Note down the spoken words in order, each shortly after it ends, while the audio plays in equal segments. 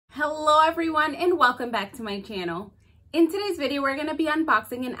Hello everyone and welcome back to my channel. In today's video, we're going to be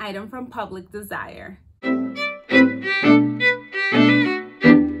unboxing an item from Public Desire.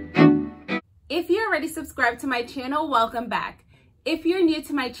 If you're already subscribed to my channel, welcome back. If you're new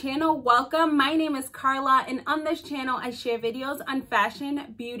to my channel, welcome. My name is Carla and on this channel, I share videos on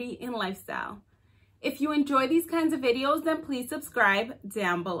fashion, beauty, and lifestyle. If you enjoy these kinds of videos, then please subscribe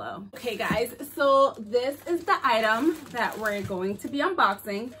down below. Okay guys, so this is the item that we're going to be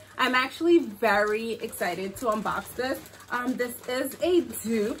unboxing. I'm actually very excited to unbox this. This is a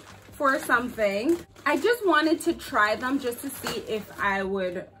dupe for something. I just wanted to try them just to see if I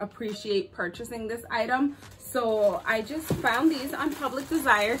would appreciate purchasing this item. So I just found these on Public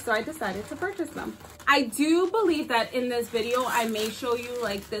Desire, so I decided to purchase them. I do believe that in this video, I may show you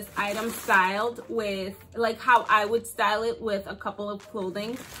like this item styled with like how I would style it with a couple of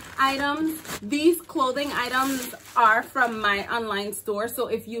clothing items. These clothing items are from my online store. So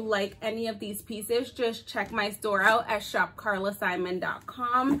if you like any of these pieces, just check my store out at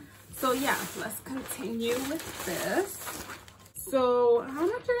shopcarlasimon.com. So yeah, let's continue with this. So how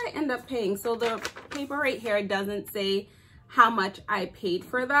much did I end up paying? So the paper right here doesn't say how much I paid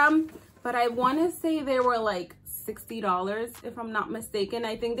for them, but I want to say they were like $60 if I'm not mistaken.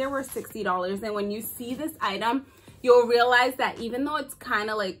 I think they were $60. And when you see this item, you'll realize that even though it's kind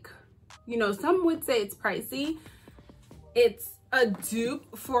of like, you know, some would say it's pricey, it's a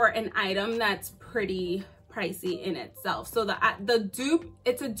dupe for an item that's pretty pricey in itself. So the dupe,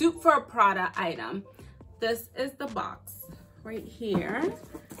 it's a dupe for a Prada item. This is the box right here.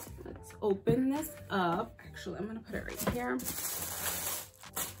 Let's open this up. Actually, I'm gonna put it right here.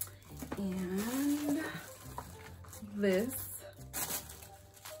 And this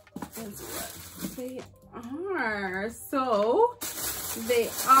is what they are. So they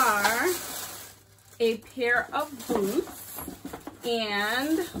are a pair of boots,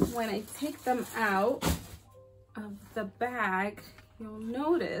 and when I take them out of the bag, you'll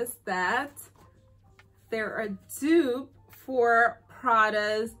notice that they're a dupe for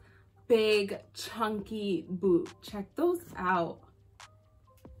Prada's big chunky boot. Check those out.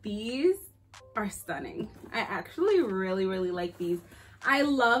 These are stunning. I actually really like these. I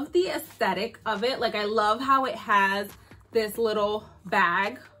love the aesthetic of it. Like I love how it has this little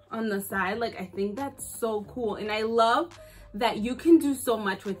bag on the side. Like I think that's so cool. And I love that you can do so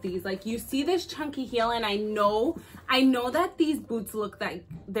much with these. Like you see this chunky heel, and I know that these boots look like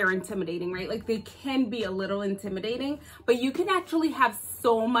they're intimidating, right? Like they can be a little intimidating, but you can actually have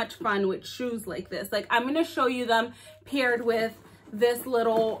so much fun with shoes like this. Like I'm gonna show you them paired with this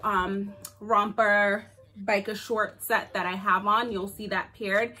little romper biker short set that I have on. You'll see that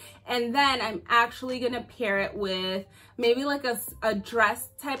paired. And then I'm actually gonna pair it with maybe like a dress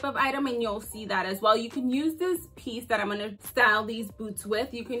type of item, and you'll see that as well. You can use this piece that I'm gonna style these boots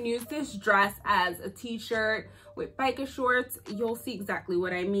with. You can use this dress as a t-shirt with biker shorts. You'll see exactly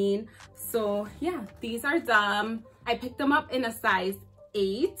what I mean. So yeah, these are them. I picked them up in a size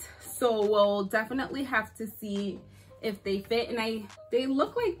 8, so we'll definitely have to see if they fit, and they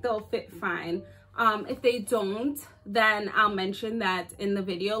look like they'll fit fine. If they don't, then I'll mention that in the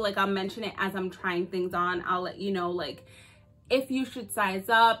video. Like I'll mention it as I'm trying things on. I'll let you know like if you should size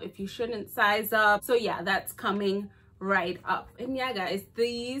up, if you shouldn't size up. So yeah, that's coming right up. And yeah guys,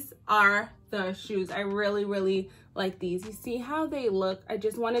 these are the shoes. I really like these. You see how they look? I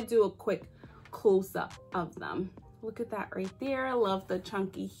just want to do a quick close-up of them. Look at that right there. I love the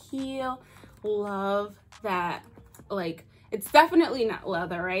chunky heel. Love that, like, it's definitely not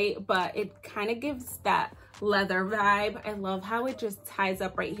leather, right? But it kind of gives that leather vibe. I love how it just ties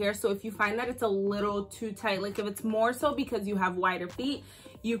up right here. So if you find that it's a little too tight, like if it's more so because you have wider feet,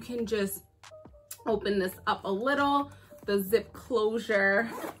 you can just open this up a little, the zip closure,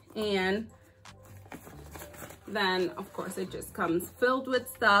 and then of course it just comes filled with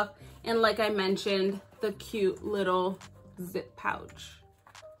stuff. And like I mentioned, the cute little zip pouch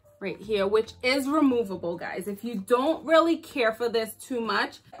right here, which is removable, guys. If you don't really care for this too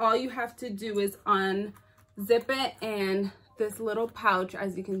much, all you have to do is unzip it, and this little pouch,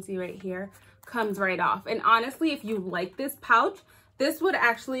 as you can see right here, comes right off. And honestly, if you like this pouch, this would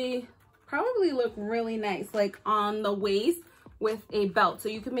actually probably look really nice like on the waist with a belt. So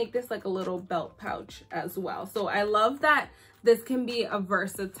you can make this like a little belt pouch as well. So I love that this can be a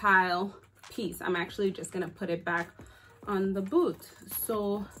versatile piece. I'm actually just gonna put it back on the boot.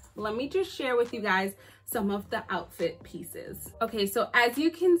 So let me just share with you guys some of the outfit pieces. Okay, so as you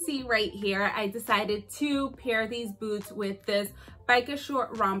can see right here, I decided to pair these boots with this biker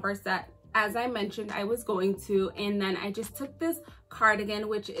short romper set. As I mentioned, I was going to, and then I just took this cardigan,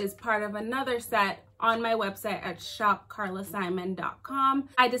 which is part of another set on my website at shopcarlasimon.com.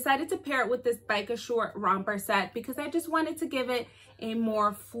 I decided to pair it with this biker short romper set because I just wanted to give it a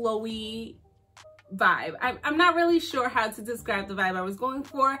more flowy vibe. I'm not really sure how to describe the vibe I was going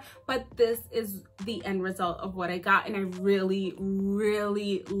for, but this is the end result of what I got, and I really,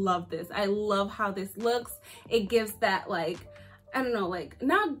 really love this. I love how this looks. It gives that, like, I don't know, like,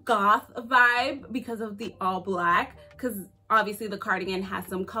 not goth vibe because of the all black, because obviously the cardigan has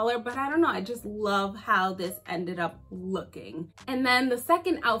some color, but I don't know, I just love how this ended up looking. And then the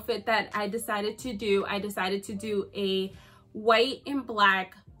second outfit that I decided to do a white and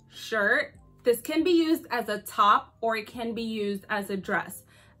black shirt. This can be used as a top or it can be used as a dress.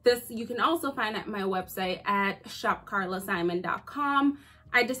 This you can also find at my website at shopcarlasimon.com.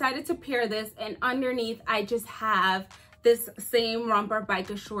 I decided to pair this, and underneath I just have this same romper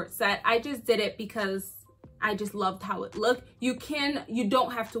biker short set. I just did it because I just loved how it looked. You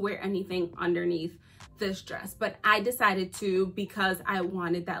don't have to wear anything underneath this dress, but I decided to because I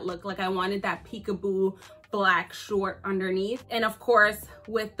wanted that look. Like, I wanted that peekaboo black short underneath. And of course,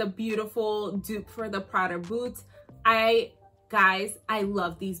 with the beautiful dupe for the Prada boots, guys, I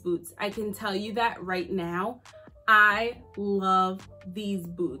love these boots. I can tell you that right now. I love these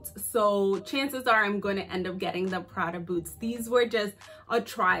boots. So chances are I'm going to end up getting the Prada boots. These were just a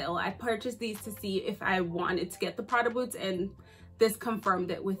trial. I purchased these to see if I wanted to get the Prada boots, and this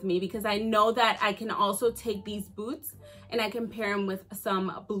confirmed it with me, because I know that I can also take these boots and I can pair them with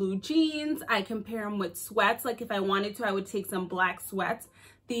some blue jeans. I can pair them with sweats. Like, if I wanted to, I would take some black sweats,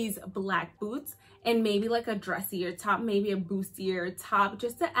 these black boots, and maybe like a dressier top, maybe a bustier top,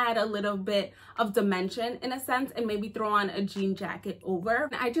 just to add a little bit of dimension in a sense, and maybe throw on a jean jacket over.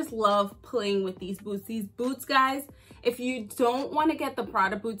 I just love playing with these boots. These boots, guys, if you don't want to get the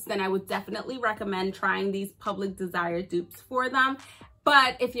Prada boots, then I would definitely recommend trying these Public Desire dupes for them.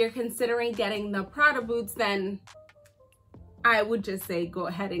 But if you're considering getting the Prada boots, then I would just say go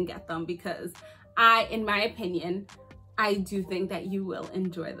ahead and get them, because in my opinion, I do think that you will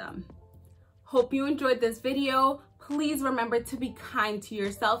enjoy them. Hope you enjoyed this video. Please remember to be kind to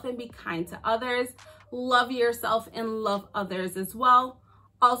yourself and be kind to others. Love yourself and love others as well.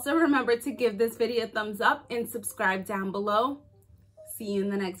 Also, remember to give this video a thumbs up and subscribe down below. See you in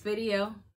the next video.